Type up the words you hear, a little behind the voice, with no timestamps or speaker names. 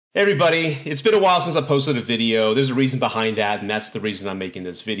Hey everybody, it's been a while since I posted a video. There's a reason behind that, and that's the reason I'm making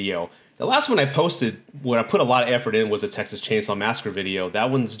this video. The last one I posted, what I put a lot of effort in, was a Texas Chainsaw Massacre video.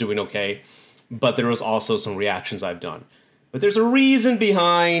 That one's doing okay, but there was also some reactions I've done. But there's a reason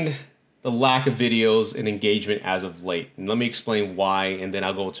behind the lack of videos and engagement as of late. And let me explain why, and then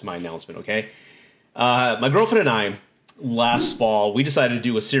I'll go to my announcement, okay? My girlfriend and I, last fall, we decided to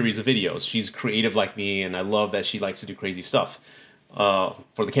do a series of videos. She's creative like me, and I love that she likes to do crazy stuff.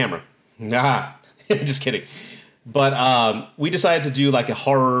 For the camera. Nah, just kidding. But we decided to do like a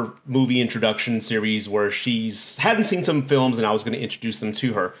horror movie introduction series where she's hadn't seen some films and I was going to introduce them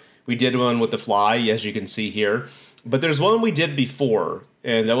to her. We did one with The Fly, as you can see here. But there's one we did before,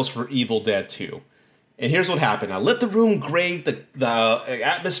 and that was for Evil Dead 2. And here's what happened. I lit the room great. The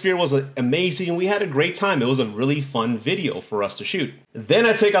atmosphere was amazing. We had a great time. It was a really fun video for us to shoot. Then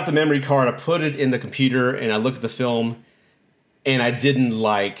I take out the memory card, I put it in the computer, and I look at the film. And I didn't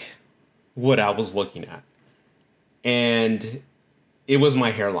like what I was looking at. And it was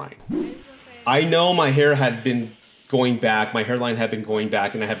my hairline. I know my hair had been going back. My hairline had been going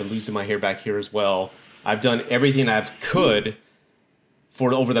back, and I had been losing my hair back here as well. I've done everything I've could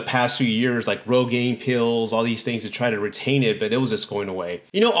for over the past few years, like Rogaine pills, all these things to try to retain it, but it was just going away.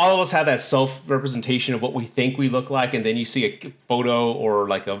 You know, all of us have that self-representation of what we think we look like, and then you see a photo or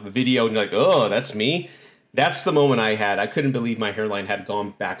like a video, and you're like, oh, that's me. That's the moment I had. I couldn't believe my hairline had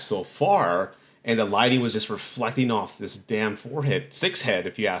gone back so far, and the lighting was just reflecting off this damn forehead, six head,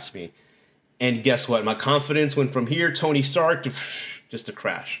 if you ask me. And guess what? My confidence went from here, Tony Stark, to just a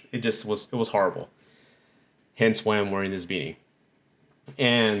crash. It was horrible. Hence why I'm wearing this beanie.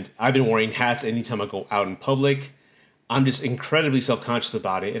 And I've been wearing hats anytime I go out in public. I'm just incredibly self-conscious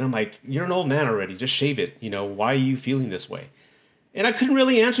about it. And I'm like, you're an old man already. Just shave it. You know, why are you feeling this way? And I couldn't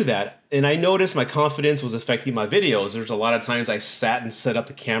really answer that. And I noticed my confidence was affecting my videos. There's a lot of times I sat and set up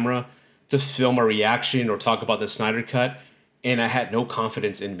the camera to film a reaction or talk about the Snyder Cut, and I had no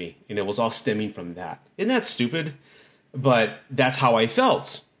confidence in me. And it was all stemming from that. Isn't that stupid? But that's how I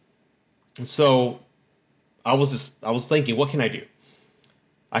felt. And so I was thinking, what can I do?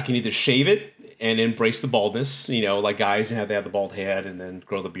 I can either shave it and embrace the baldness, you know, like guys who have the bald head and then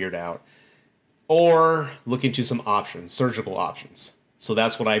grow the beard out. Or look into some options, surgical options. So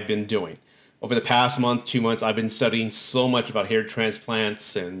that's what I've been doing. Over the past month, 2 months, I've been studying so much about hair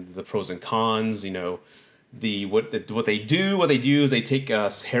transplants and the pros and cons. You know, what they do is they take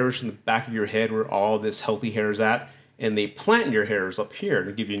hairs from the back of your head where all this healthy hair is at, and they plant your hairs up here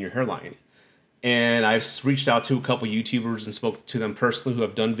to give you in your hairline. And I've reached out to a couple YouTubers and spoke to them personally who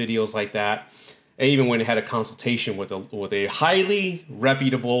have done videos like that. I even went and had a consultation with a highly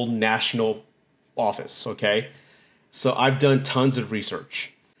reputable national office, okay? So I've done tons of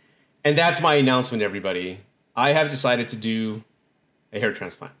research. And that's my announcement, everybody. I have decided to do a hair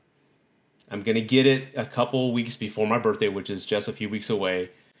transplant. I'm going to get it a couple weeks before my birthday, which is just a few weeks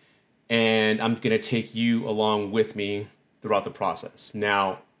away. And I'm going to take you along with me throughout the process.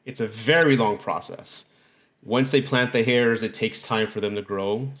 Now, it's a very long process. Once they plant the hairs, it takes time for them to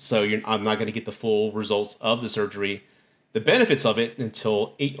grow. So I'm not going to get the full results of the surgery, the benefits of it,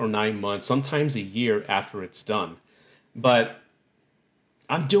 until 8 or 9 months, sometimes a year after it's done. But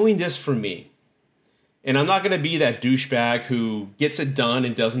I'm doing this for me. And I'm not going to be that douchebag who gets it done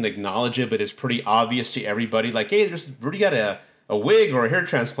and doesn't acknowledge it, but it's pretty obvious to everybody. Like, hey, there's Rudy got a wig or a hair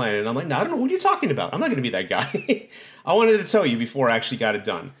transplant. And I'm like, no, I don't know what you're talking about. I'm not going to be that guy. I wanted to tell you before I actually got it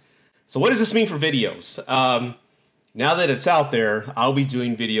done. So what does this mean for videos? Now that it's out there, I'll be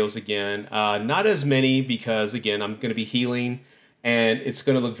doing videos again. Not as many because, again, I'm going to be healing and it's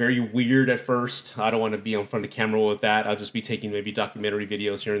going to look very weird at first. I don't want to be in front of the camera with that. I'll just be taking maybe documentary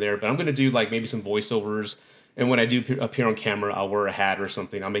videos here and there. But I'm going to do like maybe some voiceovers. And when I do appear on camera, I'll wear a hat or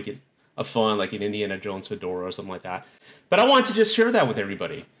something. I'll make it a fun, like an Indiana Jones fedora or something like that. But I want to just share that with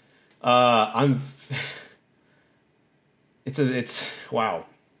everybody. It's wow.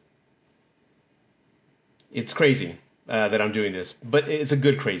 It's crazy that I'm doing this, but it's a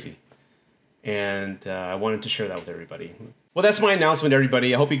good crazy. And I wanted to share that with everybody. Well, that's my announcement,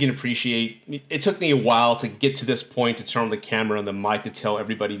 everybody. I hope you can appreciate. It took me a while to get to this point, to turn on the camera and the mic to tell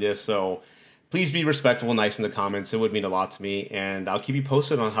everybody this. So please be respectful and nice in the comments. It would mean a lot to me. And I'll keep you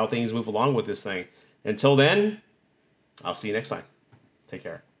posted on how things move along with this thing. Until then, I'll see you next time. Take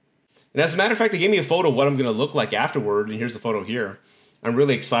care. And as a matter of fact, they gave me a photo of what I'm going to look like afterward. And here's the photo here. I'm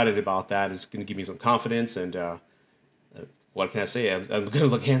really excited about that. It's going to give me some confidence. And what can I say? I'm going to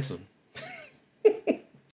look handsome.